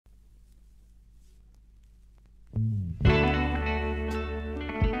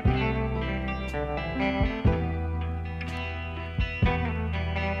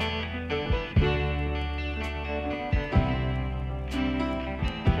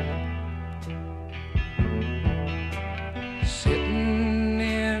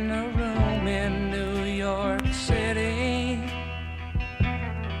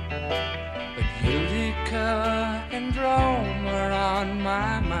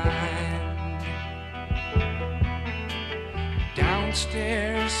mind.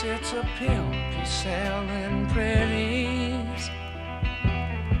 Downstairs sits a pimp, he's selling pretties.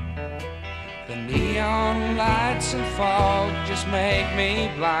 The neon lights and fog just make me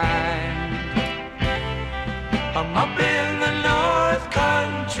blind. I'm up in the North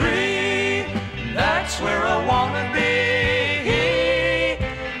Country, that's where I wanna be.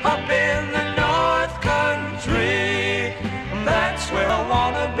 Up in the North Country, that's where I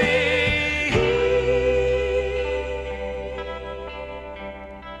wanna be.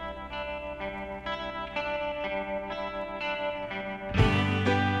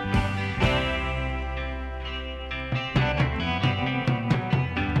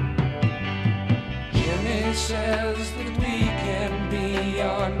 Jimmy says that we can be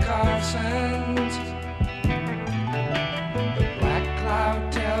on Carson's. The black cloud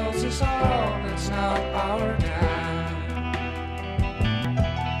tells us all it's not our time.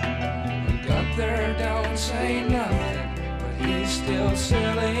 And Gunther don't say nothing, but he's still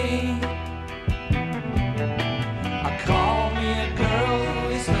silly. I call me a girl who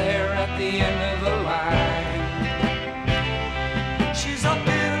is there at the end of the line. She's up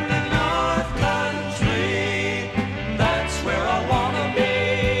in the North Country, that's where I wanna be.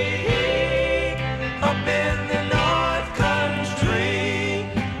 Up in the North Country,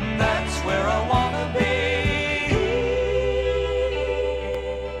 that's where I wanna be.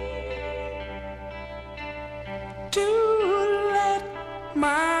 To let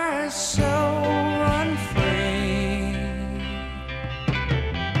my soul run free.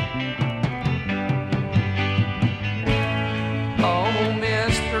 Oh,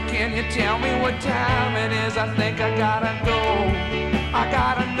 mister, can you tell me what time it is? I think I gotta go. I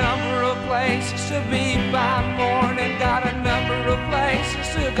got a number of places to be by morning, got a number of places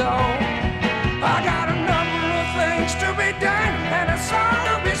to go. I got a number of things to be done, and a song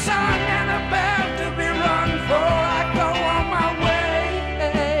to be sung, and a bell to be rung before I go on my way.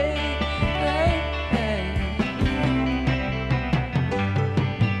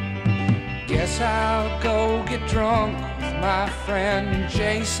 Guess I'll go get drunk with my friend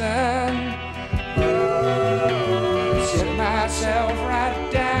Jason. Sit myself right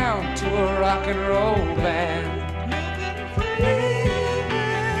down to a rock and roll band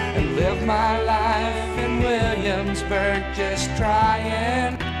and live my life in Williamsburg, just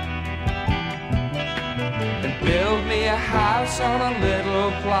trying and build me a house on a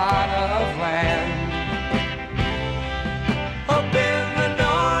little plot of land.